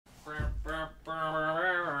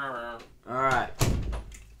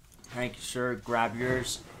sir. Grab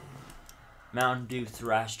yours. Mountain Dew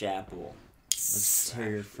Thrashed Apple. Let's hear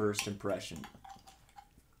your first impression.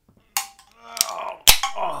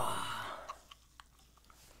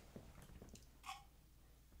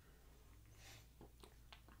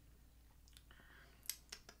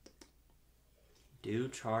 Dew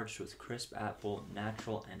charged with crisp apple,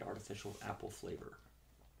 natural and artificial apple flavor.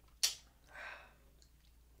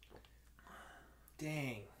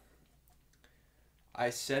 Dang.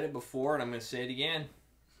 I said it before and I'm going to say it again.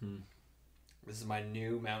 This is my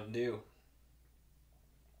new Mountain Dew.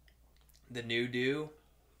 The new Dew.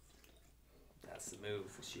 That's the move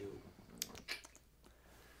for you.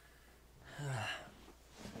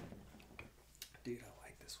 Dude, I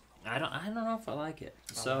like this one. I don't know if I like it.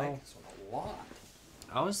 I like this one a lot.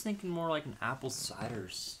 I was thinking more like an apple cider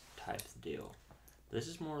type deal. This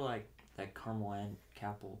is more like that caramel and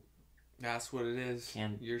apple. That's what it is.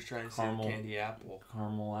 You're trying to say candy apple.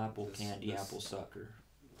 Caramel apple candy apple sucker.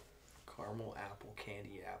 Caramel apple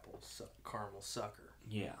candy apple caramel sucker.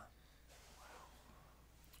 Yeah. Wow.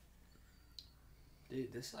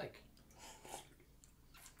 Dude, this like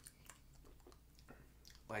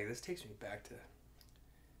this takes me back to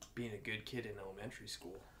being a good kid in elementary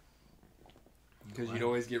school. Because you'd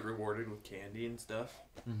always get rewarded with candy and stuff.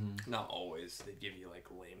 Mm-hmm. Not always. They'd give you like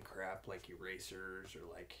lame crap like erasers or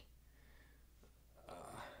like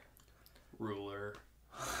ruler,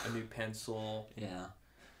 a new pencil. Yeah.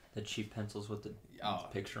 The cheap pencils with the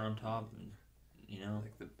picture on top. And,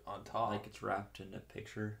 like the on top. Like it's wrapped in a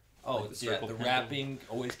picture. Oh, like the wrapping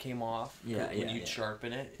always came off when you'd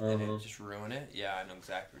sharpen it and it just ruin it. Yeah, I know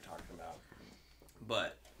exactly what you're talking about.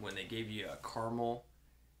 But when they gave you a caramel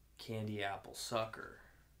candy apple sucker.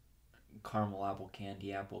 Caramel apple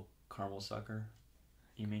candy apple caramel sucker?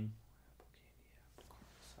 You mean? Apple candy apple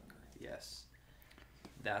caramel sucker. Yes.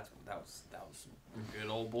 That was good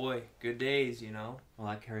old boy. Good days, Well,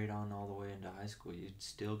 I carried on all the way into high school. You'd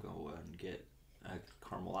still go and get a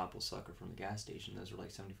caramel apple sucker from the gas station. Those were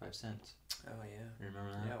like 75 cents. Oh, yeah. You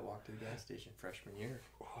remember that? Yeah, I walked to the gas station freshman year.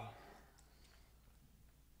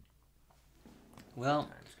 Well,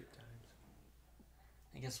 good times.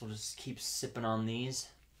 I guess we'll just keep sipping on these.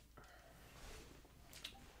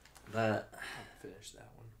 But I'll finish that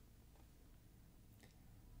one.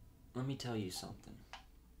 Let me tell you something.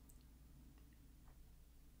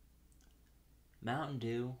 Mountain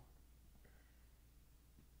Dew,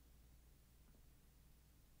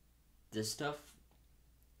 this stuff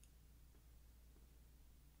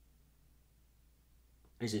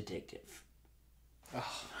is addictive.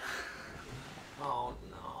 Oh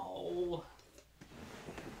no.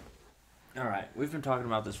 Alright, we've been talking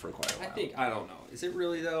about this for quite a while. I don't know. Is it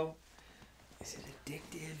really though? Is it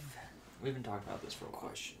addictive? We've been talking about this for a while.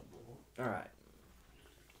 Questionable. Alright.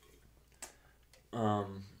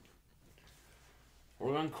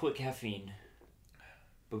 We're going to quit caffeine.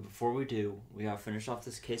 But before we do, we gotta finish off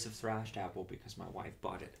this case of Thrashed Apple because my wife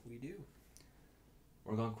bought it. We do.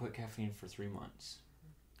 We're going to quit caffeine for 3 months.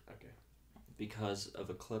 Okay. Because of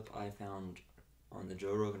a clip I found on the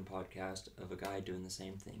Joe Rogan podcast of a guy doing the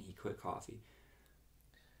same thing. He quit coffee.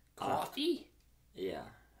 Coffee? Yeah.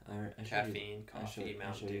 Caffeine, coffee,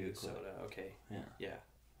 Mountain Dew, soda. Okay. Yeah. Yeah.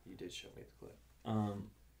 You did show me the clip.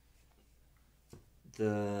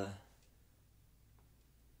 The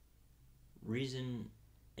reason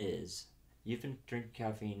is you've been drinking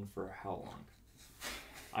caffeine for how long?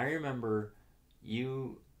 I remember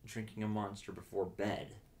you drinking a Monster before bed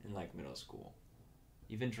in like middle school.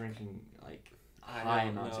 You've been drinking like high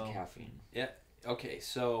amounts of caffeine. Yeah. Okay,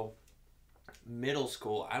 so middle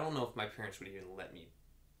school, I don't know if my parents would even let me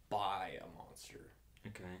buy a Monster.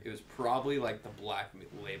 Okay. It was probably like the Black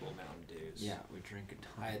Label Mountain Dews. Yeah, we drink a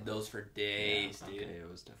ton. I had those for days, dude. Okay, it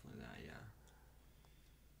was definitely that, yeah.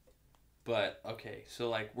 But, okay, so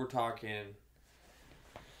like we're talking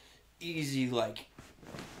easy like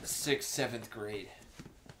 6th, 7th grade.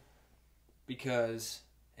 Because,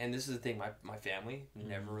 and this is the thing, my family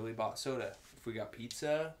never really bought soda. If we got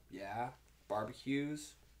pizza, yeah.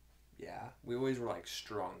 Barbecues, yeah. We always were like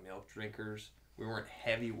strong milk drinkers. We weren't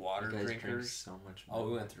heavy water drinkers. Drink so much milk. Oh,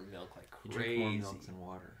 we went through milk like crazy. You drink more milk than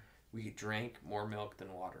water. We drank more milk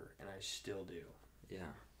than water, and I still do.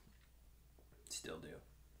 Yeah. Still do.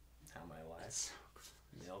 How am I alive?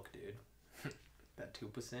 Milk, dude. That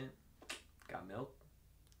 2% got milk.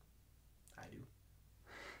 I do.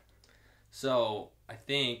 So I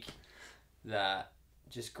think that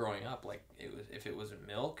just growing up, like if it wasn't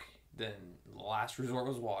milk, then the last resort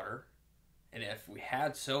was water, and if we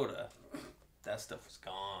had soda, that stuff was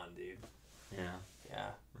gone, dude. Yeah.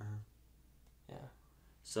 Yeah. Yeah.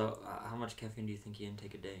 So how much caffeine do you think you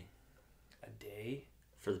intake a day? A day?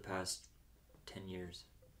 For the past 10 years.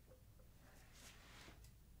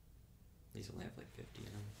 These only have like 50 in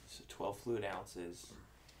them. So 12 fluid ounces.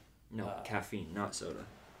 No, caffeine, not soda.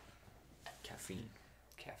 Caffeine.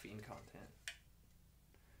 Caffeine content.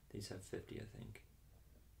 These have 50, I think.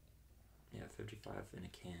 Yeah, 55 in a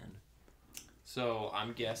can. So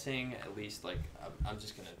I'm guessing at least like I'm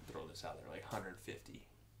just gonna throw this out there, like 150.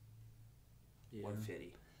 Yeah.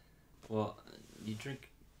 150. Well, did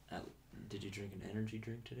you drink an energy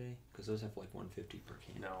drink today? Because those have like 150 per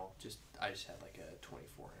can. No, I just had like a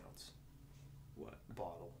 24 ounce. What?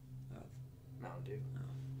 Bottle Of Mountain Dew. Oh.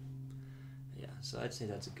 Yeah, so I'd say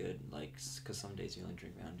that's a good, like, because some days you only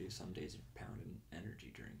drink Mountain Dew, some days you're pounding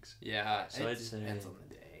energy drinks. Yeah, so it I'd say depends on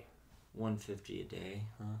the day. 150 a day,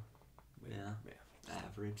 huh? Yeah.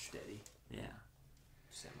 Average. Steady. Yeah.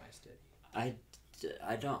 Semi-steady.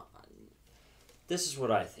 I don't. This is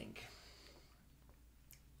what I think.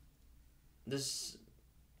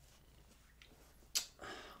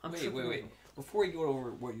 Wait. Before you go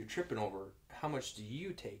over what you're tripping over, how much do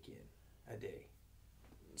you take in a day?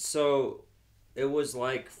 So, it was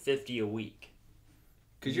like 50 a week.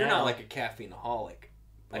 Because you're not like a caffeine-aholic.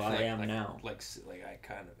 Well, I am now. Like I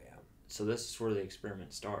kind of am. So this is where the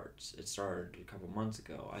experiment starts. It started a couple months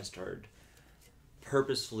ago. I started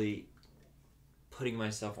purposefully putting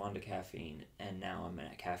myself onto caffeine, and now I'm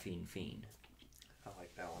a caffeine fiend. I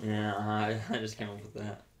like that one. Yeah, I just came up with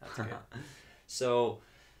that. That's good. So,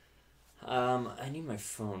 I need my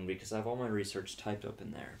phone because I have all my research typed up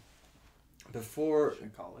in there. Before... Should I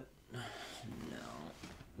call it? No,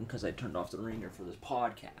 because I turned off the ringer for this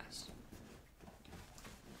podcast.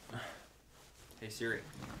 Hey Siri,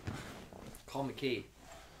 call McKade.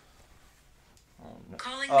 Oh, no.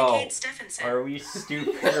 Calling McKade Stephenson. Are we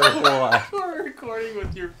stupid or what? We're recording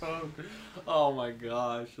with your phone. Oh my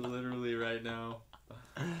gosh, literally right now.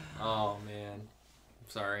 Oh man, I'm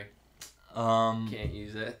sorry. Can't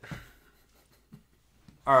use it.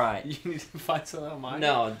 All right. You need to find something on mine.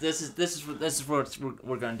 No, this is what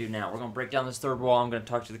we're gonna do now. We're gonna break down this third wall. I'm gonna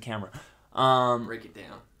talk to the camera. Break it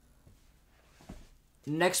down.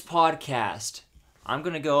 Next podcast, I'm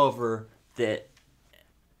gonna go over the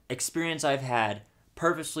experience I've had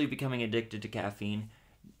purposely becoming addicted to caffeine,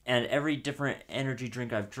 and every different energy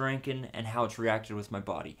drink I've drinking and how it's reacted with my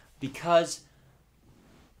body. Because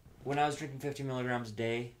when I was drinking 50 milligrams a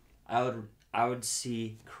day, I would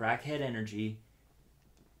see crackhead energy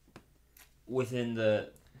within the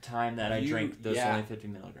time that I drank those only 50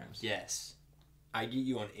 milligrams. Yes, I get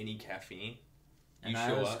you on any caffeine. And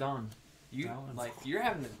I was gone. You're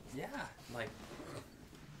having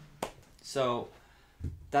So,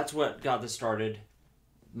 that's what got this started.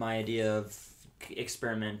 My idea of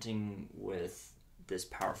experimenting with this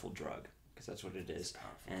powerful drug, because that's what it is.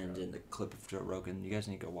 And in the clip of Joe Rogan, you guys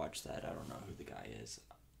need to go watch that. I don't know who the guy is.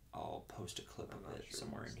 I'll post a clip of it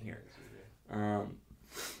somewhere in here.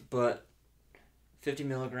 But 50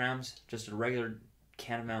 milligrams, just a regular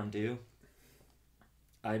can of Mountain Dew,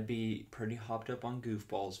 I'd be pretty hopped up on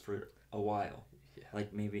goofballs for a while. Yeah.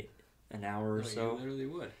 Like maybe an hour or so. You literally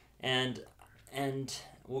would. And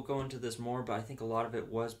we'll go into this more, but I think a lot of it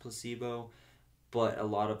was placebo, but a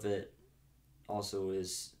lot of it also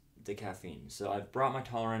is the caffeine. So I've brought my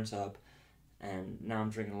tolerance up, and now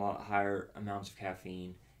I'm drinking a lot higher amounts of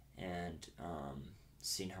caffeine and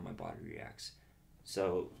seeing how my body reacts.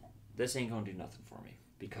 So this ain't gonna do nothing for me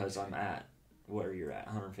because I'm at where you're at,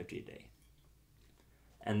 150 a day.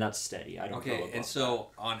 And that's steady. I don't go above and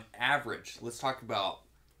so that. On average, let's talk about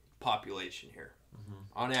population here. Mm-hmm.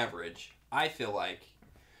 On average, I feel like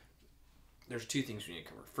there's two things we need to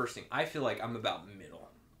cover. First thing, I feel like I'm about middle.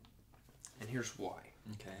 And here's why.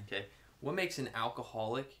 Okay. What makes an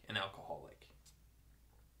alcoholic an alcoholic?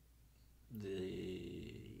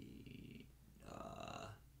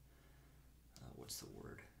 What's the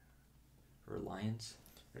word? Reliance?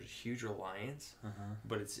 There's a huge reliance,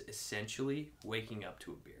 but it's essentially waking up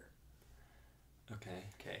to a beer.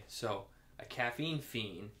 Okay. So a caffeine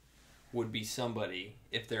fiend would be somebody,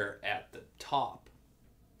 if they're at the top,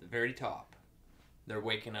 the very top, they're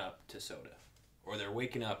waking up to soda. Or they're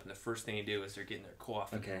waking up and the first thing they do is they're getting their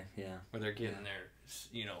coffee. Okay, yeah. Or they're getting their,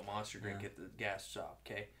 monster drink at the gas shop,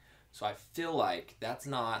 okay? So I feel like that's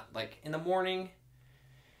not, like, in the morning,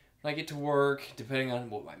 when I get to work, depending on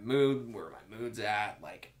where my mood's at,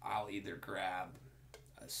 like, I'll either grab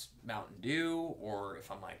a Mountain Dew, or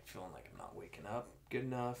if I'm, like, feeling like I'm not waking up good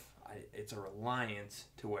enough, it's a reliance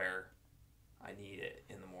to where I need it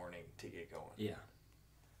in the morning to get going. Yeah.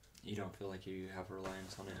 You don't feel like you have a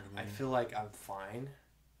reliance on it anymore? I feel like I'm fine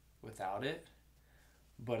without it,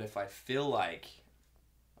 but if I feel like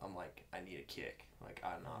I'm like, I need a kick, like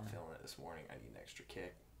I'm not feeling it this morning, I need an extra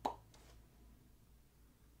kick,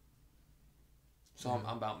 So I'm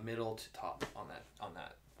about middle to top on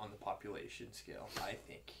the population scale, I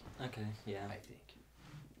think. Okay, yeah. I think.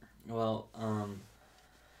 Well,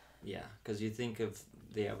 yeah, because you think of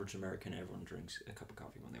the average American, everyone drinks a cup of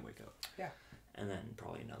coffee when they wake up. Yeah. And then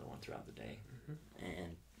probably another one throughout the day. Mm-hmm.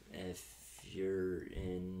 And if you're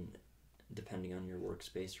depending on your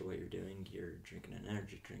workspace or what you're doing, you're drinking an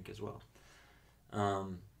energy drink as well.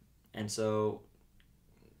 And so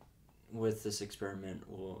with this experiment,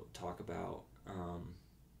 we'll talk about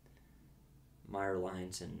my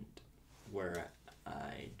reliance and where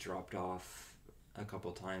I dropped off a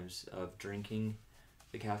couple times of drinking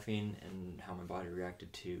the caffeine and how my body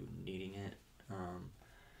reacted to needing it.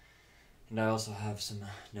 And I also have some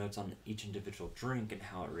notes on each individual drink and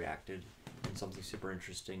how it reacted. And something super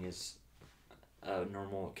interesting is a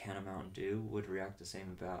normal can of Mountain Dew would react the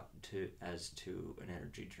same as to an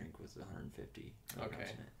energy drink with 150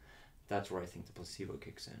 milligrams in it. That's where I think the placebo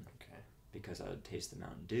kicks in. Okay. Because I would taste the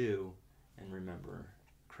Mountain Dew and remember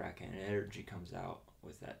crackhead energy comes out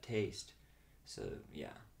with that taste. So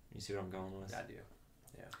yeah, you see what I'm going with? I do.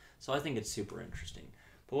 Yeah. So I think it's super interesting.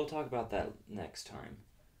 But we'll talk about that next time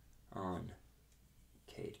on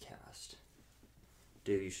McKade.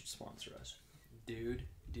 Dude, you should sponsor us. Dude,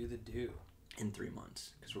 do the do. In 3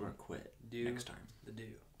 months, because we're going to quit next time. The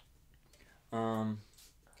do.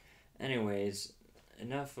 Anyways,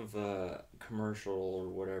 enough of a commercial or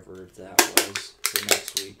whatever that was for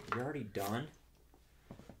next week. You're already done?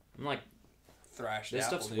 I'm like, Thrashed this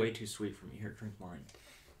apple, stuff's dude. way too sweet for me. Here, drink mine.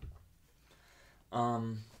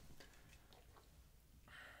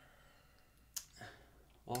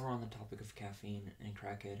 While we're on the topic of caffeine and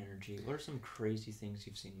crackhead energy, what are some crazy things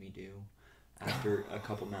you've seen me do after a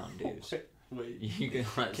couple Mountain Dews? Wait. You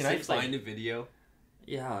Can I find a video?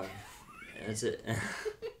 Yeah, that's it.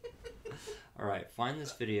 Alright, find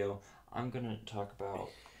this video. I'm going to talk about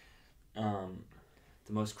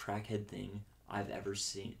the most crackhead thing I've ever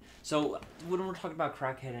seen. So, when we're talking about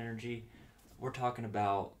crackhead energy, we're talking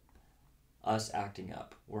about us acting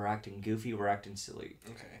up. We're acting goofy, we're acting silly.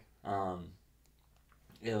 Okay.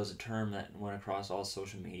 It was a term that went across all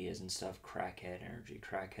social medias and stuff. Crackhead energy,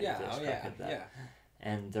 crackhead this, crackhead that. Yeah.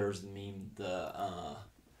 And there was the meme,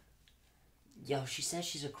 yo, she says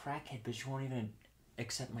she's a crackhead, but she won't even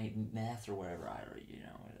accept my meth or whatever.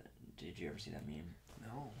 Did you ever see that meme?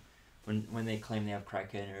 No. When they claim they have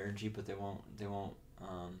crackhead energy, but they won't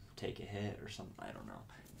take a hit or something. I don't know.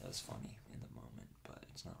 It was funny in the moment, but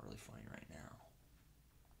it's not really funny right now.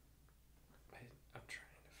 I'm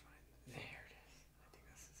trying to find. There it is. I think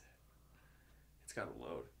this is it. It's got to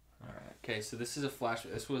load. All right. Okay, so this is a flash.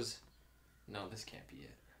 This was. No, this can't be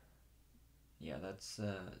it. Yeah, that's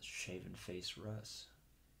shaven face Russ.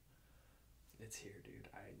 It's here, dude.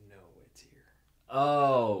 I know it's here.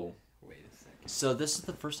 Oh. Wait a second. So this is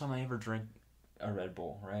the first time I ever drank a Red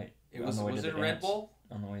Bull, right? Was it a Red Bull?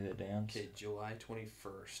 On the way to the dance. Okay, July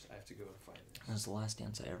 21st. I have to go and find this. It was the last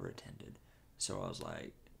dance I ever attended. So I was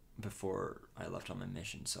like, before I left on my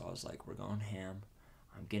mission, so I was like, we're going ham.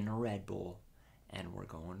 I'm getting a Red Bull. And we're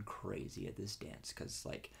going crazy at this dance. Because,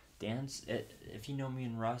 like, if you know me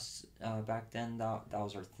and Russ back then, that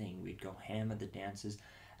was our thing. We'd go ham at the dances.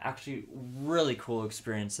 Actually, really cool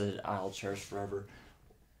experience that I'll cherish forever.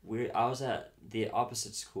 I was at the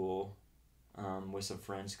opposite school with some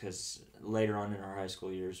friends because later on in our high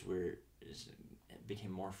school years we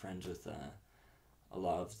became more friends with a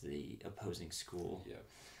lot of the opposing school. Yeah.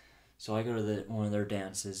 So I go to one of their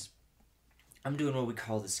dances. I'm doing what we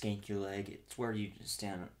call the skanky leg. It's where you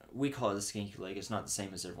stand. We call it the skanky leg. It's not the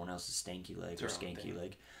same as everyone else's stanky leg or skanky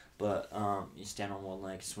leg. But you stand on one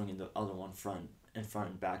leg, swinging the other one in front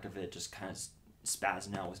and back of it, just kind of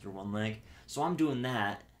spazzing out with your one leg. So I'm doing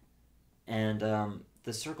that. And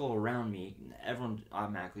the circle around me, everyone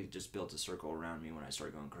automatically just built a circle around me when I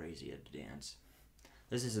started going crazy at the dance.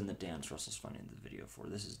 This isn't the dance Russell's finding the video for.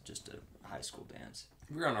 This is just a high school dance.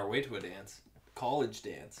 We're on our way to a dance. College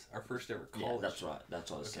dance. Our first ever college. Yeah, that's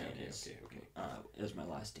what I was saying. Okay. It was my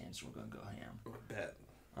last dance. We're going to go ham. I bet.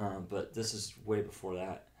 But this is way before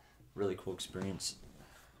that. Really cool experience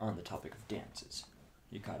on the topic of dances.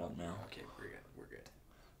 You caught up now? Okay, we're good.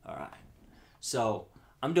 All right. So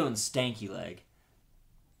I'm doing the stanky leg.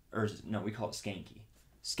 Or no, we call it skanky.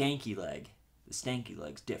 Skanky leg. The stanky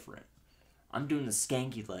leg's different. I'm doing the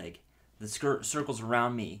skanky leg. The circle's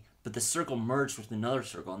around me, but the circle merged with another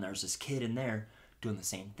circle, and there's this kid in there doing the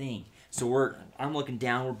same thing. So I'm looking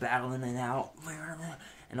down, we're battling it out,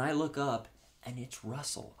 and I look up, and it's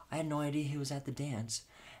Russell. I had no idea he was at the dance,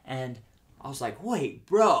 and I was like, wait,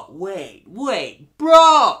 bro.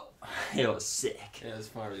 It was sick. Yeah, it was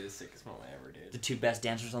probably the sickest moment I ever did. The two best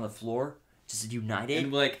dancers on the floor, just united.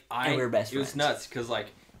 And like and we were best it friends. was nuts because like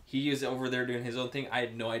he was over there doing his own thing. I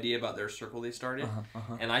had no idea about their circle they started,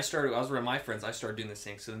 and I was around my friends. I started doing this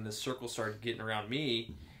thing, so then the circle started getting around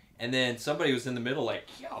me, and then somebody was in the middle like,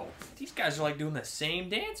 yo, these guys are like doing the same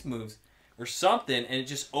dance moves or something, and it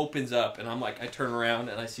just opens up, and I'm like, I turn around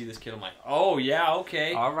and I see this kid. I'm like, oh yeah,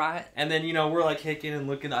 okay, all right. And then we're like kicking and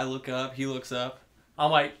looking. I look up, he looks up.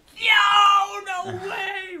 I'm like, yo, no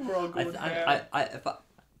way. We're all going down.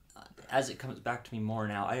 As it comes back to me more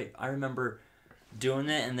now, I remember doing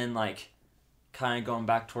it and then like kind of going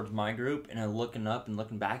back towards my group and then looking up and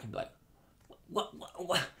looking back and be like, what?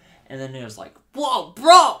 And then it was like, whoa,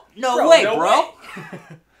 bro, no way, bro.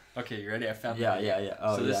 Okay, you ready? I found Yeah.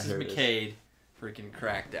 Oh, so this yeah, is McKade, freaking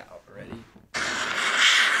cracked out. Ready?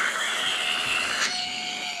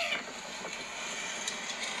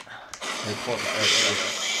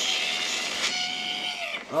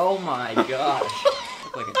 Oh my gosh.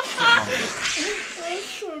 Look like a chipmunk. That's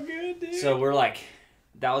so good, dude. So we're like,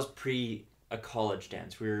 that was a college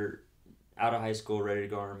dance. We were out of high school, ready to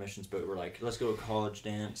go on our missions, but we're like, let's go to a college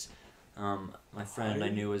dance. My friend I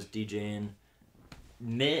knew was DJing.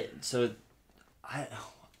 So I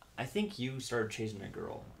think you started chasing a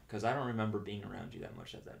girl, because I don't remember being around you that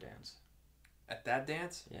much at that dance. At that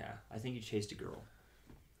dance? Yeah, I think you chased a girl.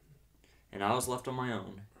 And I was left on my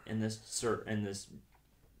own in this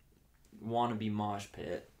wannabe mosh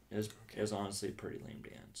pit. It was honestly a pretty lame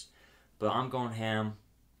dance. But I'm going ham.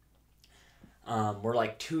 We're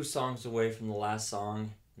like 2 songs away from the last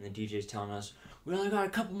song, and the DJ's telling us, we only got a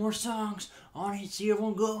couple more songs. I want to see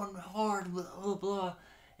everyone going hard, blah, blah, blah.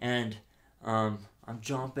 And I'm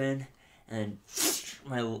jumping, and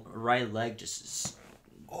my right leg just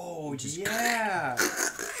yeah.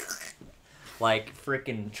 like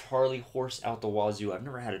freaking Charlie horse out the wazoo. I've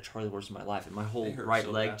never had a Charlie horse in my life, and my whole right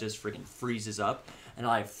leg just freaking freezes up, and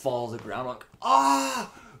I fall to the ground like,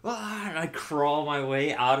 and I crawl my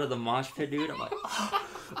way out of the mosh pit, dude. I'm like,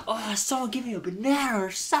 someone give me a banana or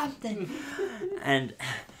something. and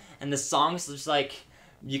the song's just like,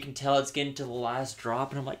 you can tell it's getting to the last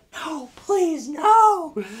drop, and I'm like, no, please,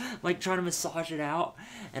 no. I'm like trying to massage it out,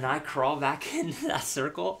 and I crawl back into that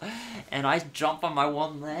circle, and I jump on my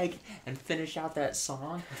one leg and finish out that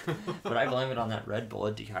song. But I blame it on that Red Bull.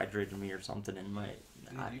 It dehydrated me or something, and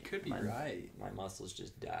you could be right. My muscles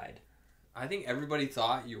just died. I think everybody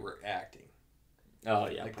thought you were acting. Oh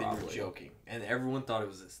yeah, like probably. They were joking, and everyone thought it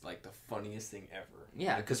was like the funniest thing ever.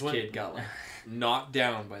 Yeah, because when kid got like knocked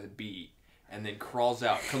down by the beat, and then crawls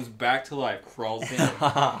out, comes back to life, crawls in,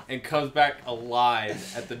 and comes back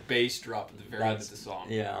alive at the bass drop at the very end of the song.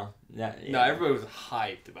 Yeah. No, everybody was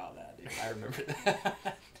hyped about that, dude. I remember that.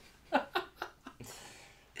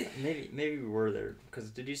 Maybe we were there, because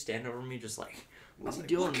did you stand over me just like, what's he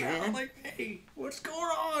doing, man? I'm like, hey, what's going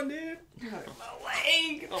on, dude? You're like, my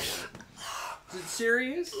leg. I'm like, is it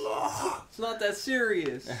serious? It's not that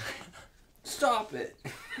serious. Stop it.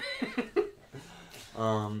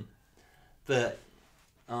 But,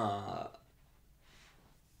 we're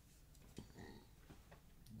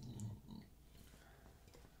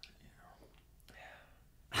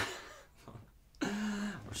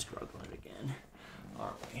struggling again,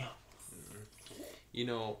 aren't we? You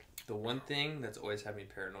know, the one thing that's always had me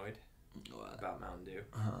paranoid about Mountain Dew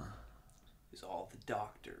is all the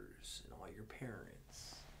doctors and all your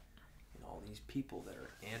parents and all these people that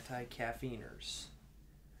are anti-caffeiners.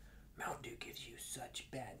 Mountain Dew gives you such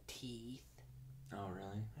bad teeth. Oh,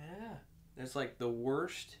 really? Yeah. There's like the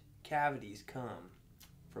worst cavities come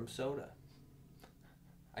from soda.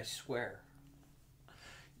 I swear.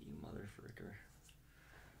 You motherfricker.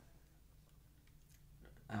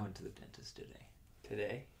 I went to the dentist today.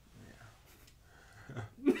 Today?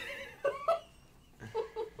 Yeah.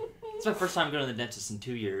 It's my first time going to the dentist in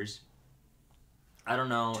 2 years. I don't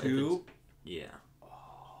know. 2? Yeah.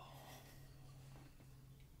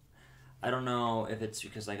 I don't know if it's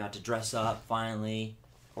because I got to dress up finally,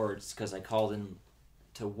 or it's because I called in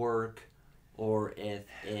to work, or if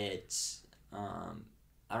it's, I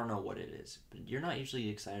don't know what it is. But you're not usually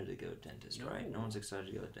excited to go to dentist, right? No one's excited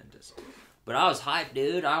to go to dentist. But I was hyped,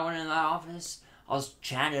 dude. I went in that office. I was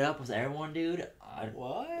chatting it up with everyone, dude.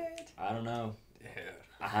 What? I don't know. Dude.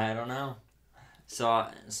 I don't know. So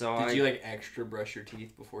Did you like extra brush your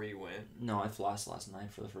teeth before you went? No, I flossed last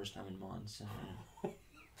night for the first time in months.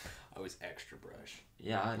 I was extra brush.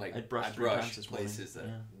 Yeah, I brushed 3 times this morning. Places that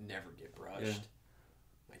never get brushed. Yeah.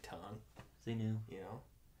 My tongue. They knew. You know,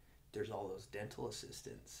 there's all those dental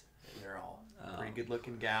assistants, and they're all pretty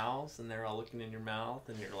good-looking gals, and they're all looking in your mouth,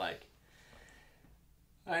 and you're like,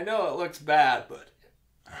 I know it looks bad, but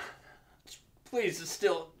please,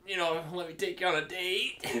 still, let me take you on a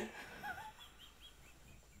date.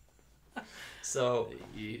 So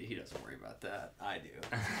he doesn't worry about that. I do. It's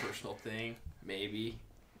a personal thing. Maybe.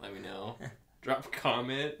 Let me know. Drop a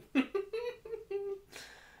comment. I don't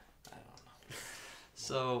know.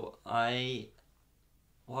 So I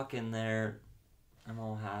walk in there. I'm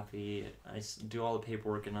all happy. I do all the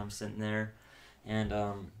paperwork, and I'm sitting there, and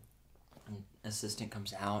an assistant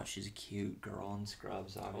comes out. She's a cute girl in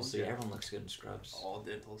scrubs. Obviously, everyone looks good in scrubs. All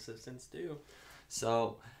dental assistants do.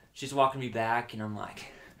 So she's walking me back, and I'm like,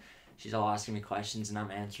 she's all asking me questions, and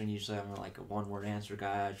I'm answering. Usually, I'm like a one-word answer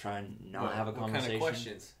guy. I try and not have a conversation. What kind of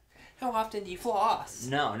questions? How often do you floss?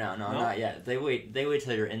 No, not yet. They wait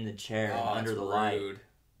till you're in the chair and under the light.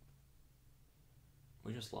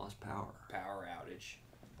 We just lost power. Power outage.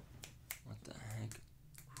 What the heck?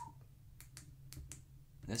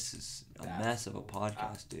 This is a mess of a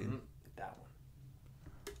podcast, dude. That one.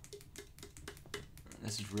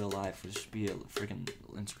 This is real life. This should be a freaking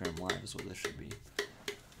Instagram live is what this should be.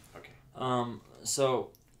 Okay. So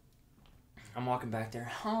I'm walking back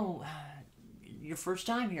there. Oh, your first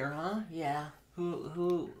time here, huh? Yeah.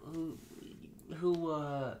 Who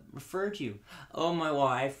referred you? Oh, my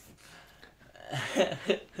wife.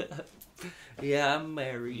 Yeah, I'm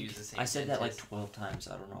married. I said that like 12 times.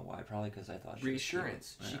 I don't know why. Probably because I thought she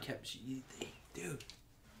reassurance. Was Dude,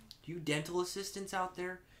 you dental assistants out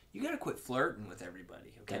there, you gotta quit flirting with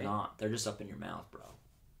everybody. Okay? They're not. They're just up in your mouth, bro.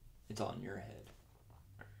 It's all in your head.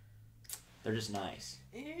 They're just nice.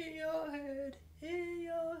 In your head. In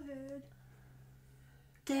your head.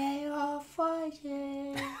 They are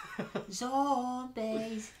fighting.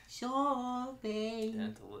 Zombies. Zombies.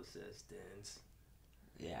 Dental assistants.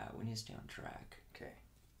 Yeah, we need to stay on track. Okay.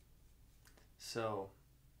 So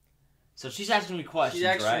she's asking me questions, she's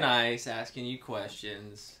extra right? nice, asking you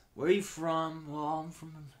questions. Where are you from? Well, I'm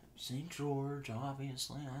from St. George,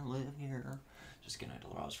 obviously. I live here. Just kidding, I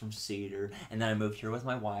told her I was from Cedar. And then I moved here with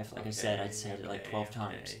my wife. Like I said, I'd said it like 12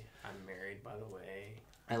 times. I'm married, by the way.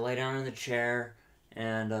 I lay down in the chair,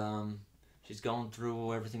 and she's going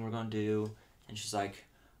through everything we're going to do. And she's like,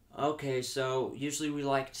 okay, so usually we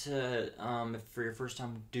like to, for your first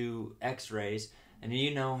time, do x-rays. And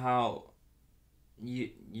you know how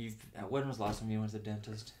you've... When was the last time you went to the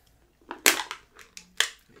dentist? A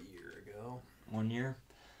year ago. 1 year?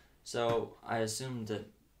 So I assumed that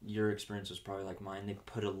your experience was probably like mine. They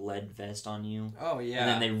put a lead vest on you. Oh, yeah. And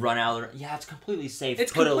then they run out of the... Yeah, it's completely safe.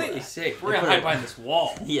 It's completely safe. We're going to hide behind this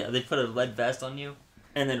wall. Yeah, they put a lead vest on you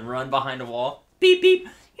and then run behind a wall. Beep, beep.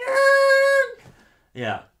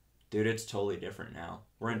 Yeah. Dude, it's totally different now.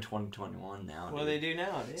 We're in 2021 now. What do they do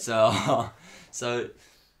now, dude? So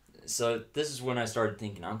this is when I started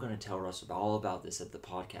thinking, I'm going to tell Russ all about this at the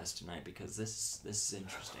podcast tonight because this is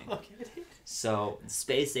interesting. Okay. So,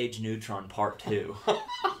 Space Age Neutron Part 2.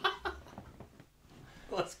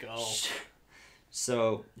 Let's go.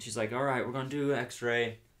 So, she's like, all right, we're going to do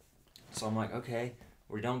x-ray. So I'm like, okay.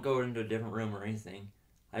 We don't go into a different room or anything.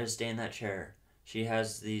 I just stay in that chair. She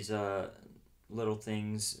has these little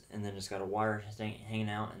things, and then it's got a wire thing hanging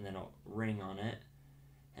out, and then a ring on it.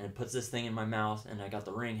 And it puts this thing in my mouth, and I got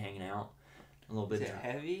the ring hanging out. A little bit. Is it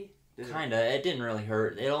heavy? Kinda. It didn't really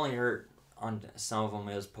hurt. It only hurt on some of them.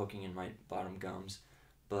 It was poking in my bottom gums.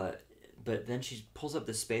 But then she pulls up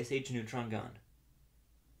the Space Age Neutron gun.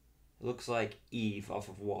 It looks like Eve off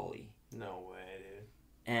of WALL-E. No way, dude.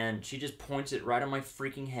 And she just points it right on my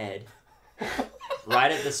freaking head.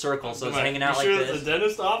 Right at the circle, so it's hanging out like this. It's the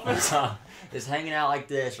dentist office? It's hanging out like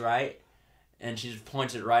this, right? And she just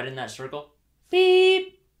points it right in that circle.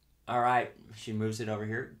 Beep! Alright, she moves it over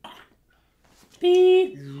here.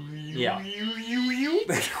 Beep! Yeah.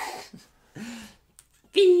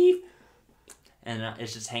 Beep! And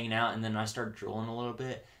it's just hanging out, and then I start drooling a little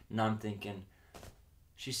bit, and I'm thinking,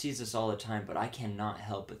 she sees this all the time, but I cannot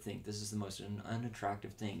help but think this is the most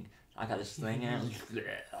unattractive thing. I got this thing in.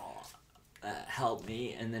 Help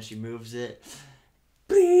me. And then she moves it.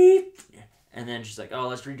 Beep! And then she's like, oh,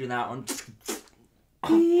 let's redo that one.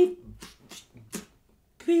 Beep!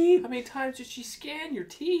 Beep! How many times did she scan your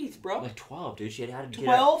teeth, bro? Like 12, dude. She had to get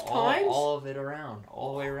 12 times? all of it around.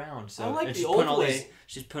 All the way around. So, I like and the old way.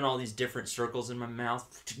 She's putting all these different circles in my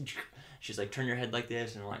mouth. She's like, turn your head like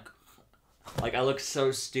this. And I'm like, I look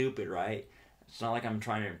so stupid, right? It's not like I'm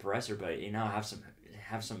trying to impress her, but, you know, have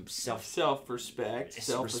some self-respect,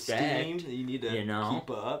 self-esteem that you need to keep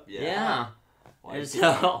up. Yeah. And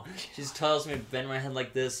so she tells me to bend my head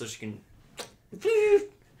like this so she can...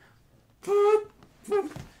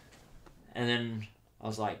 And then I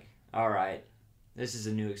was like, alright, this is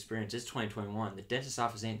a new experience. It's 2021. The dentist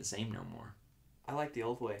office ain't the same no more. I like the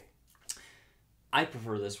old way. I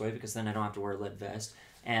prefer this way because then I don't have to wear a lead vest.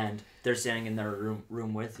 And they're standing in their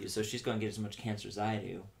room with you, so she's going to get as much cancer as I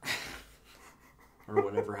do. or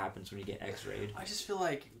whatever happens when you get X-rayed. I just feel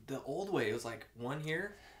like the old way, it was like one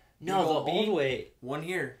here. No, the old way. One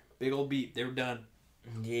here. Big old beat. They were done.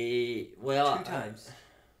 Yeah, well, 2 times.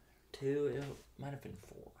 2. It might have been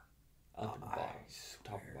 4. Up and bottom,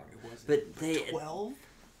 top and bottom. It wasn't. But they 12.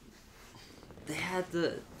 They had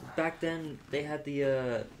the back then. They had the.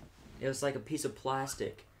 It was like a piece of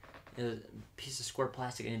plastic. It was a piece of square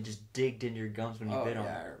plastic, and it just digged into your gums when you bit on it.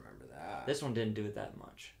 Yeah, I remember that. This one didn't do it that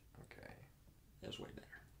much. Okay. It was way better.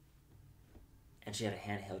 And she had a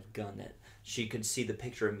handheld gun that she could see the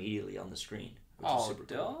picture immediately on the screen, which is super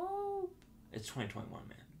cool. It's 2021,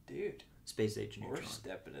 man. Dude. Space Age Neutron. We're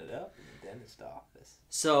stepping it up in the dentist office.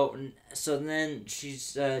 So then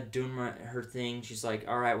she's doing her thing. She's like,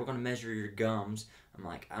 all right, we're going to measure your gums. I'm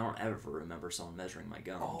like, I don't ever remember someone measuring my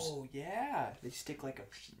gums. Oh, yeah. They stick like a...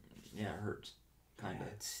 Yeah, it hurts. Kind of.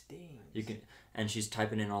 It stings. You can, and she's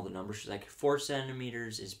typing in all the numbers. She's like, 4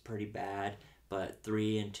 centimeters is pretty bad, but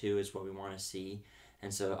 3 and 2 is what we want to see.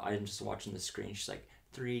 And so I'm just watching the screen. She's like,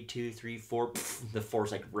 3, 2, 3, 4. Pff, the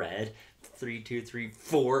 4's like red. 3, 2, 3,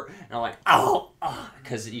 4. And I'm like, oh,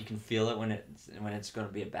 because you can feel it when it's going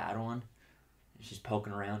to be a bad one. And she's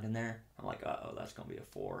poking around in there. I'm like, oh, that's going to be a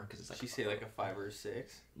 4, because it's like. She say like a 5 or a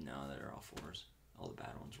 6? No, they're all 4s. All the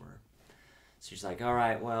bad ones were. So she's like, all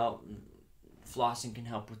right, well, flossing can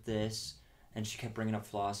help with this. And she kept bringing up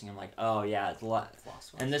flossing. I'm like, oh yeah, it's a lot.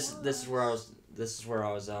 Floss. And this is where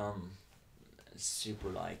I was super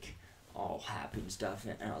like all happy and stuff.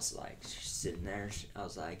 And I was like, she's sitting there. I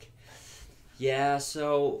was like, yeah.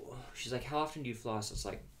 So she's like, how often do you floss? I was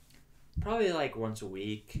like, probably like once a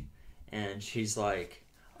week. And she's like,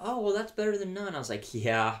 oh well, that's better than none. I was like,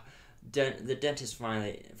 yeah. The dentist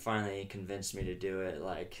finally convinced me to do it.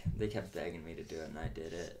 Like, they kept begging me to do it, and I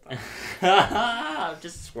did it. I'm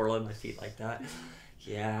just swirling my feet like that.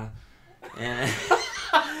 Yeah. And,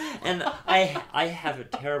 and I have a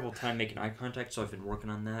terrible time making eye contact, so I've been working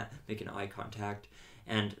on that, making eye contact.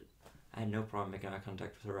 And I had no problem making eye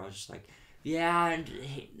contact with her. I was just like, yeah, and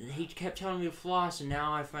he kept telling me to floss, and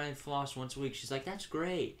now I finally floss once a week. She's like, that's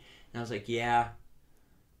great. And I was like, yeah.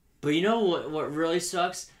 But you know what really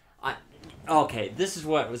sucks? Okay, this is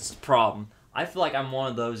what was the problem. I feel like I'm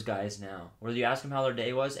one of those guys now, where you ask them how their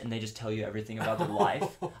day was, and they just tell you everything about their life.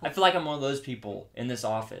 I feel like I'm one of those people in this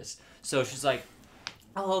office. So she's like,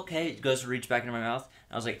 oh, okay. Goes to reach back into my mouth.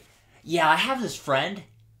 And I was like, yeah, I have this friend.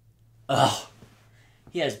 Ugh.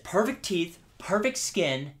 He has perfect teeth, perfect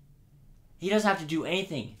skin. He doesn't have to do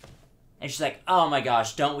anything. And she's like, oh my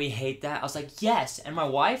gosh, don't we hate that? I was like, yes. And my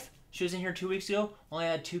wife, she was in here 2 weeks ago, only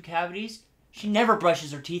had 2 cavities. She never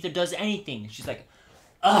brushes her teeth or does anything. She's like,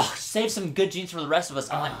 ugh, save some good genes for the rest of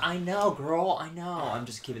us. I'm like, I know, girl, I know. I'm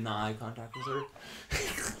just keeping the eye contact with her.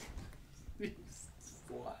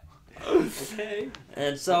 What? Okay.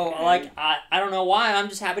 And so, like, I don't know why. I'm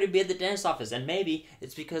just happy to be at the dentist office. And maybe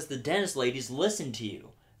it's because the dentist ladies listen to you.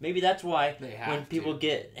 Maybe that's why when people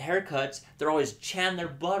get haircuts, they're always chanting their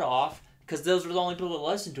butt off because those are the only people that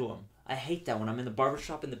listen to them. I hate that when I'm in the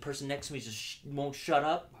barbershop and the person next to me just won't shut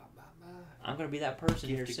up. I'm going to be that person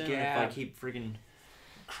here soon if I keep freaking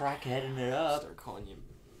crackheading it up. Start calling you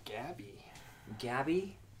Gabby.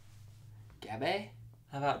 Gabby? Gabby?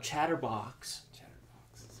 How about Chatterbox?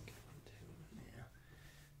 Chatterbox is a good one too. Yeah.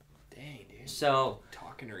 Dang, dude. So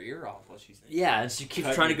talking her ear off while she's yeah, and she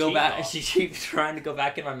keeps trying to go back. Off. She keeps trying to go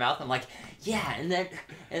back in my mouth. I'm like, yeah, and then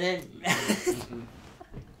and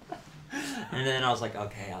then I was like,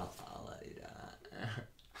 okay, I'll let you do that.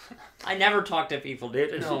 I never talk to people,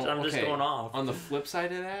 dude. I'm just going off. On the flip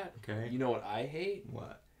side of that, okay, you know what I hate?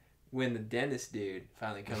 What? When the dentist dude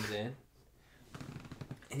finally comes in,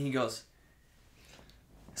 and he goes,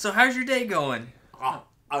 "So how's your day going?" Wow.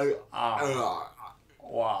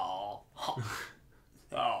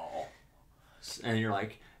 Oh. And you're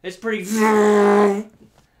like, it's pretty. So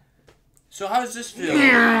how does this feel?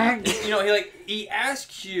 You know, he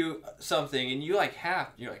asks you something, and you like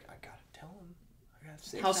you're like, I gotta tell him. I gotta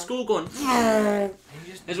say. How's school going? And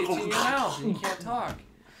you just gets in your mouth, and you can't talk.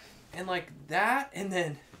 And like that, and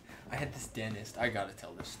then I had this dentist. I gotta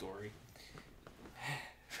tell this story.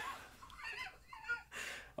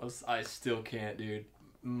 I still can't, dude.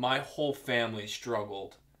 My whole family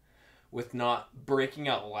struggled with not breaking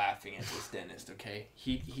out laughing at this dentist, okay?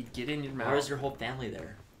 He'd get in your mouth. Why was your whole family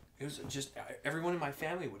there? It was just, everyone in my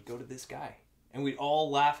family would go to this guy. And we'd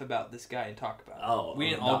all laugh about this guy and talk about it. Oh, we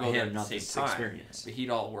didn't all go there at the same time. Experience. But he'd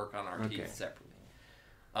all work on our teeth separately.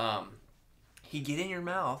 He'd get in your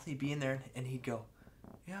mouth, he'd be in there, and he'd go,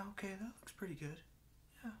 yeah, okay, that looks pretty good.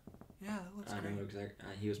 Yeah, that looks great. I know exactly.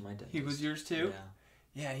 He was my dentist. He was yours too? Yeah.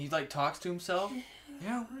 Yeah, and he like talks to himself.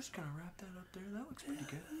 Yeah, we're just gonna wrap that up there. That looks pretty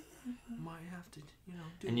good. Might have to, you know,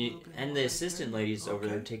 do And a you little bit and more the right assistant there. lady's over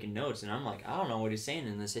there Okay. taking notes, and I'm like, I don't know what he's saying,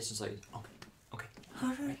 and the assistant's like, okay,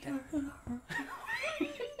 right there.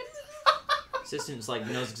 Assistant's like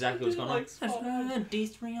knows exactly what's going on.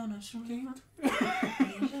 D3 on us. We're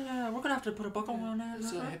gonna have to put a buckle on that.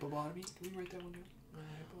 It's a hippopotami. Can you write that one down?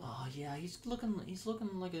 Oh yeah, he's looking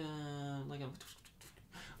like a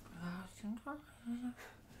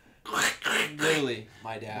Literally,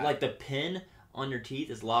 my dad. like the pin on your teeth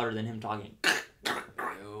is louder than him talking. Ew. I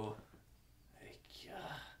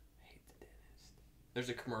hate the dentist. There's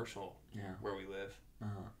a commercial where we live.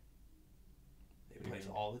 Uh-huh. It plays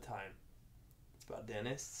all the time. It's about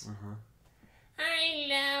dentists. Uh-huh. I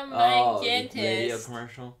love my The dentist. radio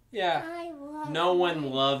commercial. Yeah. I love No one my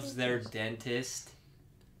loves their dentist. dentist.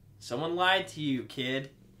 Someone lied to you,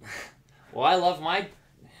 kid. Well, I love my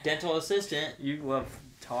dental assistant. You love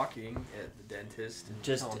talking at the dentist and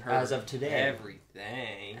Just telling her as of today.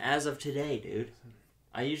 everything. As of today, dude.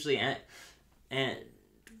 I usually and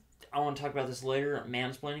I want to talk about this later.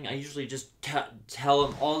 Mansplaining. I usually just tell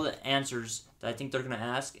them all the answers that I think they're gonna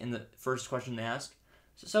ask in the first question they ask.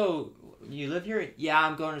 So you live here? Yeah,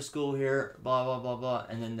 I'm going to school here. Blah blah blah blah.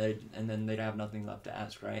 And then they'd have nothing left to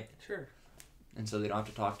ask, right? Sure. And so they don't have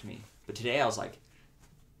to talk to me. But today I was like,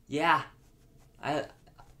 yeah, I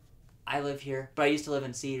live here, but I used to live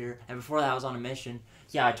in Cedar, and before that I was on a mission.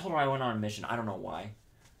 Yeah, I told her I went on a mission. I don't know why.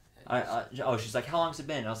 She's like, how long's it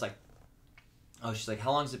been? I was like, she's like,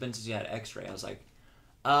 how long's it been since you had X-ray? I was like,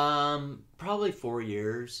 probably 4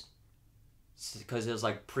 years, because it was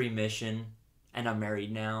like pre-mission, and I'm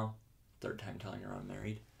married now. Third time telling her I'm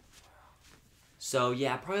married. So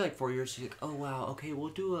yeah, probably like 4 years. She's like, oh wow, okay, we'll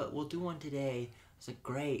do one today. I was like,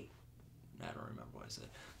 great. I don't remember what I said,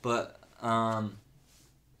 but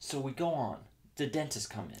so we go on. The dentist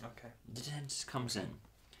come in. Okay. The dentist comes in.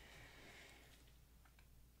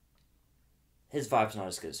 His vibe's not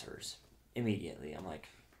as good as hers. Immediately, I'm like,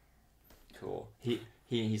 cool.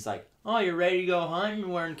 He's like, oh, you're ready to go hunting,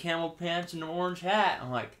 wearing camel pants and an orange hat. I'm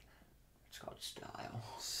like, it's called style.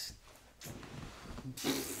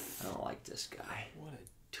 I don't like this guy. What a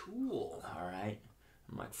tool. All right.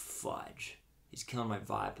 I'm like, fudge. He's killing my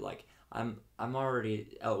vibe. Like, I'm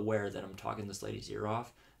already aware that I'm talking this lady's ear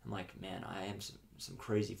off. I'm like, man, I am some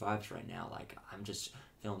crazy vibes right now. Like, I'm just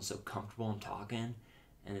feeling so comfortable and talking.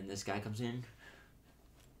 And then this guy comes in.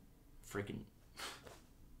 Freaking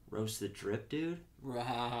roast the drip, dude.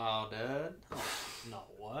 Wow, dude. No,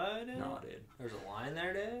 what, dude? No, dude. There's a line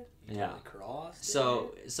there, dude? You Yeah. totally crossed,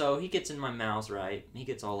 So he gets in my mouth, right? He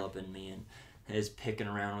gets all up in me and is picking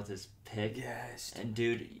around with his pick. Yes. And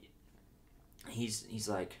dude, he's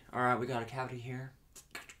like, all right, we got a cavity here.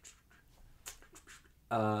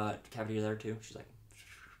 Cavity there too. She's like,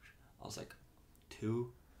 I was like,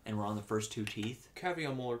 2, and we're on the first 2 teeth. Cavity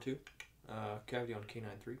on molar 2. Cavity on canine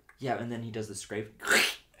 3. Yeah, and then he does the scrape,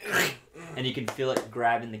 and you can feel it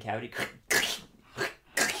grabbing the cavity.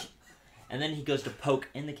 And then he goes to poke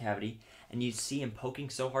in the cavity, and you see him poking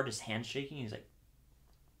so hard, his hand's shaking. He's like,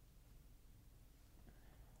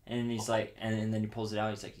 and he's like, and then he pulls it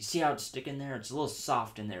out. He's like, you see how it's sticking there? It's a little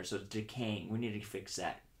soft in there, so it's decaying. We need to fix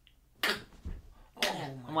that.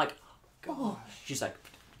 I'm like, oh. She's like,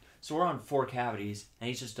 so we're on 4 cavities, and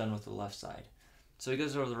he's just done with the left side. So he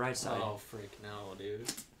goes over to the right side. Oh, freak no, dude.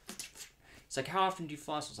 It's like, how often do you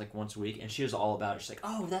floss? I was like, once a week. And she was all about it. She's like,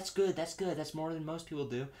 oh, that's good. That's more than most people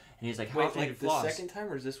do. And he's like, how often do you floss? The second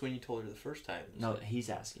time, or is this when you told her the first time? No,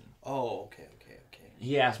 he's asking. Oh, okay.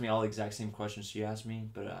 He asked me all the exact same questions she asked me,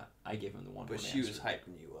 but I gave him the one. But she was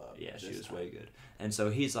hyping you up. Yeah, she was way good. And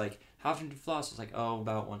so he's like, how often do you floss? I was like, oh,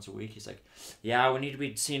 about once a week. He's like, yeah, we need to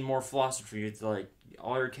be seeing more flossing for you. It's like,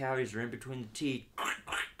 all your cavities are in between the teeth. And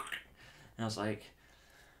I was like,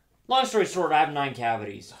 long story short, I have 9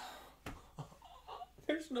 cavities.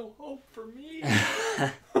 There's no hope for me.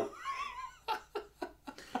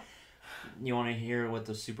 You want to hear what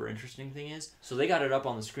the super interesting thing is? So they got it up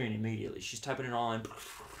on the screen immediately. She's typing it all in,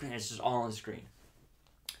 and it's just all on the screen.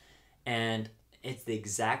 And it's the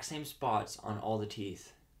exact same spots on all the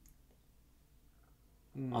teeth.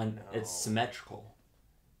 It's symmetrical.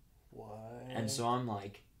 What? And so I'm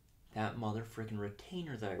like, that mother freaking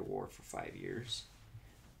retainer that I wore for 5 years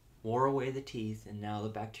wore away the teeth, and now the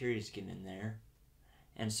bacteria's getting in there.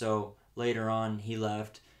 And so later on, he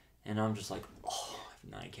left, and I'm just like, oh, I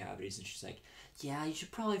have 9 cavities. And she's like, yeah, you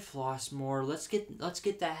should probably floss more. Let's get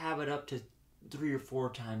that habit up to 3 or 4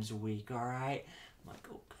 times a week, all right? I'm like,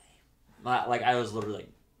 okay. Like, I was literally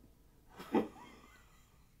like,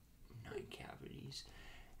 9 cavities.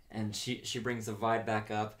 And she brings the vibe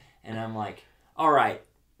back up, and I'm like, all right,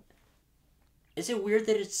 is it weird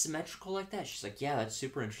that it's symmetrical like that? She's like, yeah, that's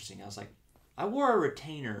super interesting. I was like, I wore a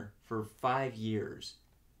retainer for 5 years.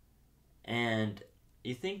 And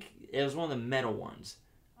you think it was one of the metal ones.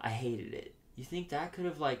 I hated it. You think that could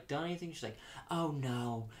have, like, done anything? She's like, oh,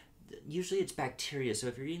 no. Usually it's bacteria, so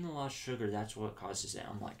if you're eating a lot of sugar, that's what causes it.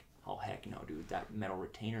 I'm like, oh, heck no, dude. That metal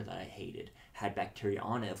retainer that I hated had bacteria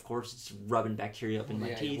on it. Of course, it's rubbing bacteria up in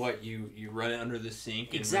my teeth. What, you run it under the sink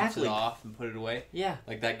and exactly. rinse it off and put it away? Yeah.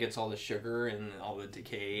 Like, that gets all the sugar and all the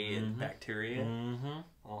decay and bacteria? Mm-hmm.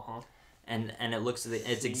 Uh-huh. And it looks,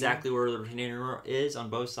 it's exactly where the retainer is on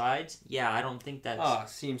both sides. Yeah, I don't think that's... Oh,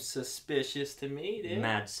 seems suspicious to me, dude.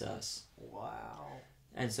 Mad sus. Wow.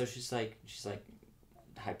 And so she's like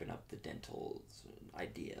hyping up the dental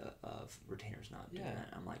idea of retainers not doing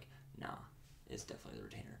that. I'm like, nah, it's definitely the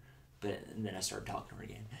retainer. And then I started talking to her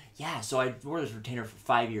again. Yeah, so I wore this retainer for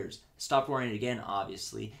 5 years. Stopped wearing it again,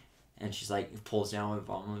 obviously. And she's like, pulls down my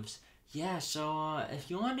bottom lips. Yeah, so if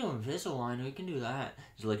you want to do Invisalign, we can do that.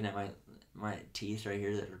 She's looking at my teeth right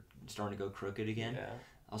here that are starting to go crooked again. Yeah.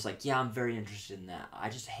 I was like, yeah, I'm very interested in that. I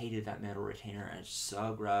just hated that metal retainer, and it's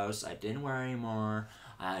so gross. I didn't wear it anymore.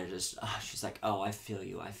 She's like, oh, I feel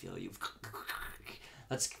you.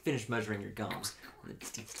 Let's finish measuring your gums.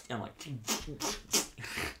 I'm like,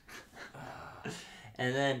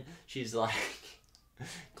 and then she's like,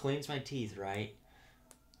 cleans my teeth, right?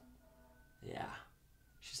 Yeah.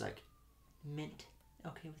 She's like, mint,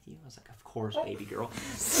 okay with you? I was like, of course, baby girl.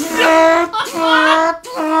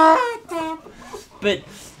 But,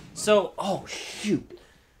 so, oh, shoot.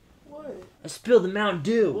 What? I spilled the Mountain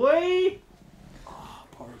Dew. Wait. Oh,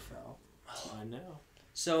 party foul. I know.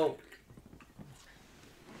 So,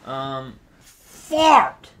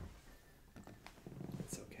 fart!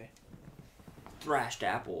 It's okay. Thrashed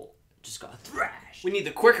apple just got thrashed. We need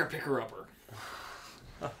the quicker picker-upper.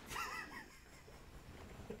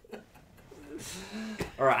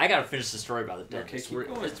 Alright, I gotta finish the story about the dentist. Okay,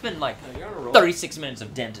 keep going. It's been like You're on a roll. 36 minutes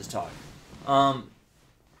of dentist talk.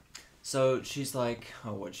 So she's like,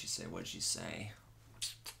 oh, what'd she say?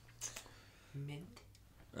 Mint.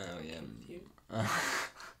 Oh, yeah.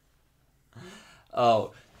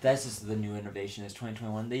 Oh, this is the new innovation. It's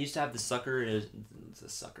 2021. They used to have the sucker. It's a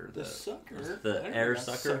sucker. The sucker? The air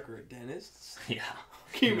sucker. Sucker at dentists. Yeah.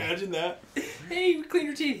 Can you imagine that? Hey, you clean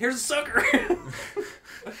your teeth. Here's a sucker.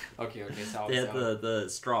 Okay, so They have the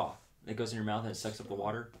straw. It goes in your mouth and it sucks up the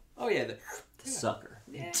water. Oh, yeah. The sucker.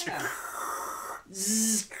 Yeah.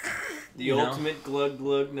 The ultimate glug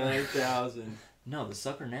glug 9000. No, the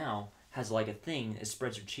sucker now has like a thing. It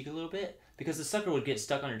spreads your cheek a little bit because the sucker would get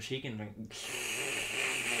stuck on your cheek and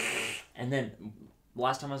then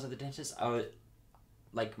last time I was at the dentist,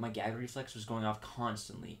 my gag reflex was going off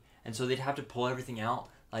constantly, and so they'd have to pull everything out.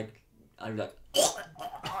 Like I'd be like,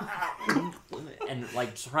 and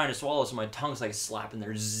like trying to swallow, so my tongue's like slapping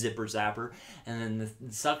their zipper zapper, and then the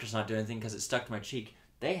sucker's not doing anything because it's stuck to my cheek.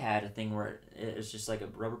 They had a thing where it was just like a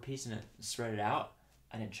rubber piece and it spread it out.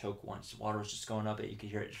 I didn't choke once. Water was just going up it. You could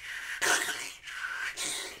hear it.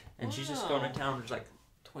 And she's just going to town. Just like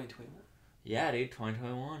 2021. Yeah, dude,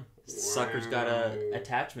 2021. Sucker's got a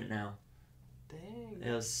attachment now. Dang.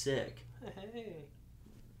 It was sick. Hey.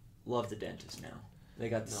 Love the dentist now. They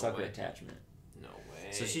got the sucker way. attachment. No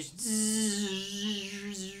way. So she's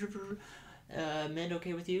mint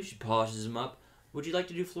okay with you? She polishes him up. Would you like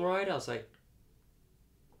to do fluoride? I was like,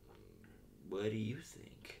 what do you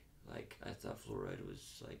think? Like, I thought fluoride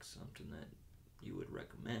was like something that you would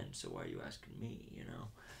recommend, so why are you asking me, you know?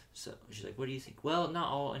 So she's like, what do you think? Well, not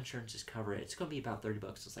all insurances cover it. It's going to be about $30.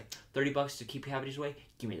 It's like, $30 to keep cavities away?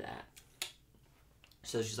 Give me that.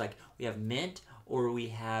 So she's like, we have mint, or we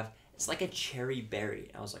have, it's like a cherry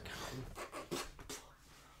berry. I was like,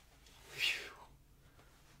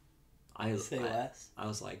 Say less. I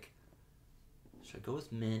was like, should I go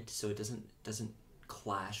with mint so it doesn't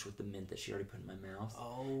clash with the mint that she already put in my mouth?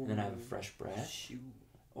 Oh. And then I have a fresh breath? Shoot.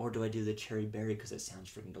 Or do I do the cherry berry because it sounds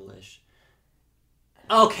freaking delish?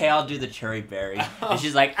 Okay, I'll do the cherry berry. And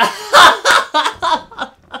she's like,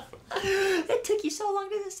 it took you so long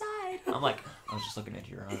to decide. I'm like, I was just looking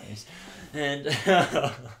into your eyes. And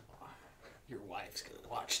your wife's gonna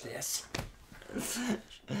watch this.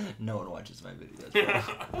 no one watches my videos,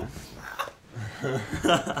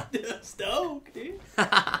 bro. Stoke, dude.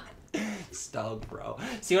 Stoke, bro.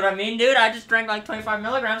 See what I mean, dude? I just drank like 25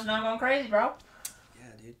 milligrams and now I'm going crazy, bro. Yeah,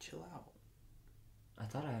 dude, chill out. I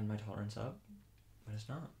thought I had my tolerance up, but it's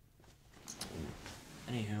not.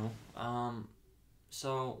 Anywho,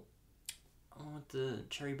 so I went with the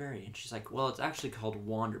cherry berry, and she's like, well, it's actually called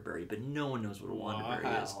wanderberry, but no one knows what a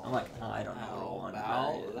wanderberry is. I'm like, oh, I don't know what a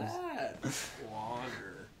wanderberry is. That?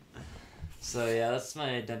 Wander. So yeah, that's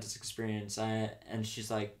my dentist experience. And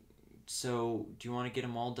she's like, so do you want to get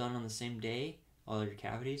them all done on the same day, all your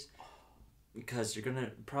cavities? Because you're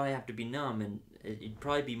gonna probably have to be numb, and it'd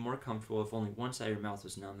probably be more comfortable if only one side of your mouth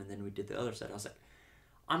was numb, and then we did the other side. I was like,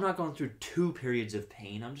 I'm not going through 2 periods of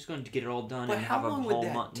pain. I'm just going to get it all done But and how have a long would whole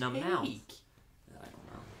that numb take? mouth. I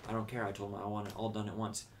don't know. I don't care. I told him I want it all done at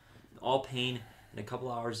once. All pain in a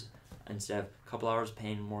couple hours instead of a couple hours of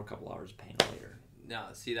pain, more couple hours of pain later. No,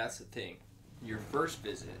 see, that's the thing. Your first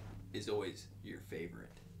visit is always your favorite.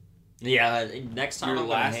 Yeah, next time Your I'm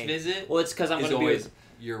last gonna visit Well, it's because I'm is going to be always with...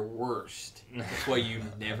 your worst. That's why you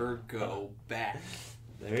never go back.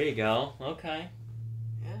 There you go. Okay.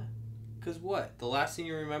 Yeah. Because what? The last thing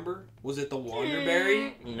you remember? Was it the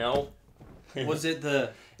Wanderberry? No. Was it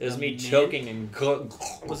the... It was the me mint? choking and...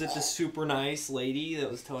 Was it the super nice lady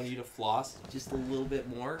that was telling you to floss just a little bit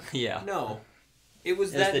more? Yeah. No. It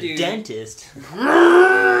was It was that the dude dentist.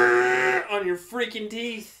 on your freaking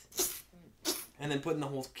teeth. And then putting the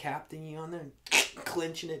whole cap thingy on there and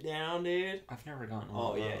clenching it down, dude. I've never gotten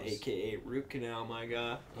Oh, one of yeah, those. a.k.a. root canal, my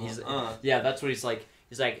guy. Yeah, that's what he's like.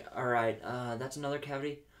 He's like, all right, that's another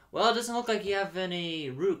cavity. Well, it doesn't look like you have any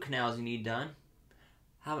root canals you need done.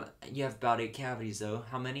 You have about 8 cavities, though.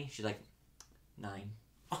 How many? She's like, 9.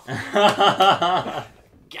 Got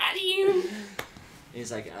you!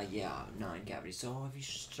 He's like, yeah, 9 cavities. So if you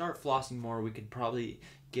start flossing more, we could probably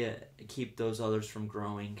keep those others from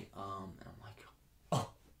growing. And I'm like,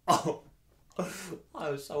 oh, I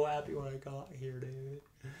was so happy when I got here, dude.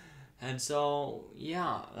 And so,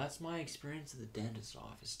 yeah, that's my experience at the dentist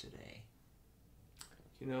office today.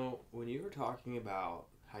 You know, when you were talking about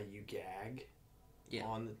how you gag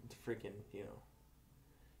on the freaking,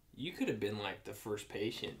 you could have been like the first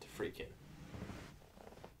patient to freaking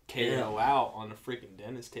KO out on the freaking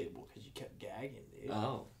dentist table because you kept gagging, dude.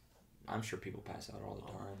 Oh, I'm sure people pass out all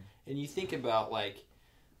the time. And you think about, like,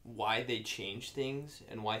 why they change things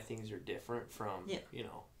and why things are different from,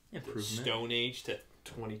 the Stone Age to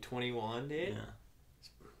 2021, dude. Yeah.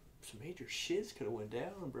 Some major shits could have went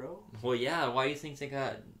down, bro. Well, yeah, why do you think they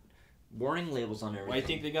got warning labels on everything? Why do you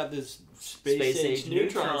think they got this space-age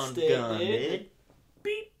neutron stick, gun, dude?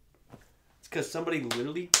 Beep. It's because somebody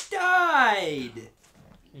literally died.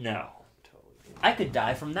 No. Totally. I could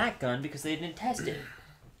die from that gun because they didn't test it.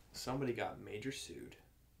 Somebody got major sued.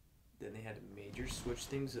 Then they had to major switch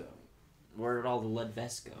things up. Where did all the lead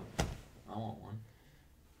vests go? I want one.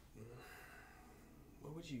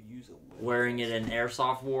 What would you use a lead Wearing vest? it in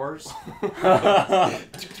Airsoft Wars.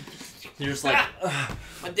 You're just like,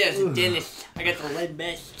 My dad's a dentist. I got the lead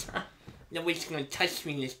vest. Nobody's gonna touch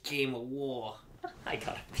me in this game of war. I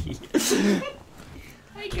gotta pee.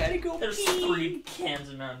 I gotta go There's pee. 3 cans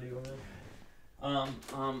of Mountain Dew in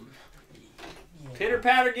it. Pitter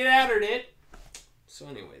patter, get at her, dude. So,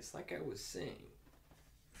 anyways, like I was saying,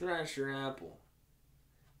 Thrasher Apple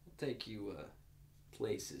will take you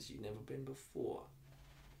places you've never been before.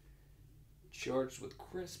 Charged with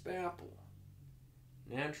crisp apple,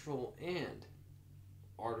 natural and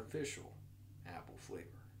artificial apple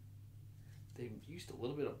flavor. They've used a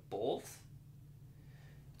little bit of both.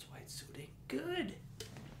 That's why it's so dang good.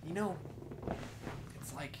 You know,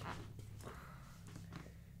 it's like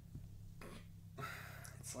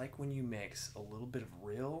when you mix a little bit of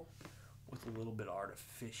real with a little bit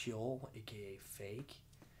artificial, aka fake.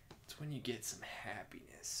 It's when you get some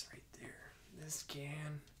happiness right there. This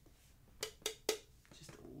can,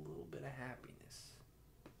 just a little bit of happiness.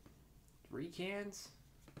 3 cans,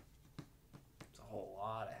 it's a whole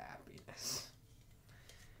lot of happiness.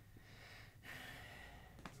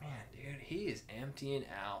 Man, dude, he is emptying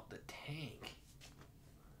out the tank.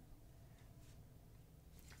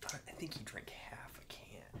 I think he drank half a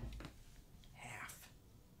can. Half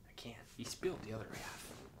a can. He spilled the other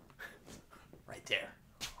half. Right there.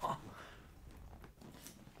 Huh.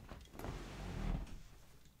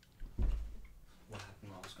 What happened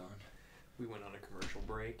while I was gone? We went on a commercial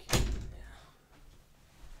break. Yeah.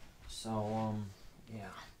 So, yeah.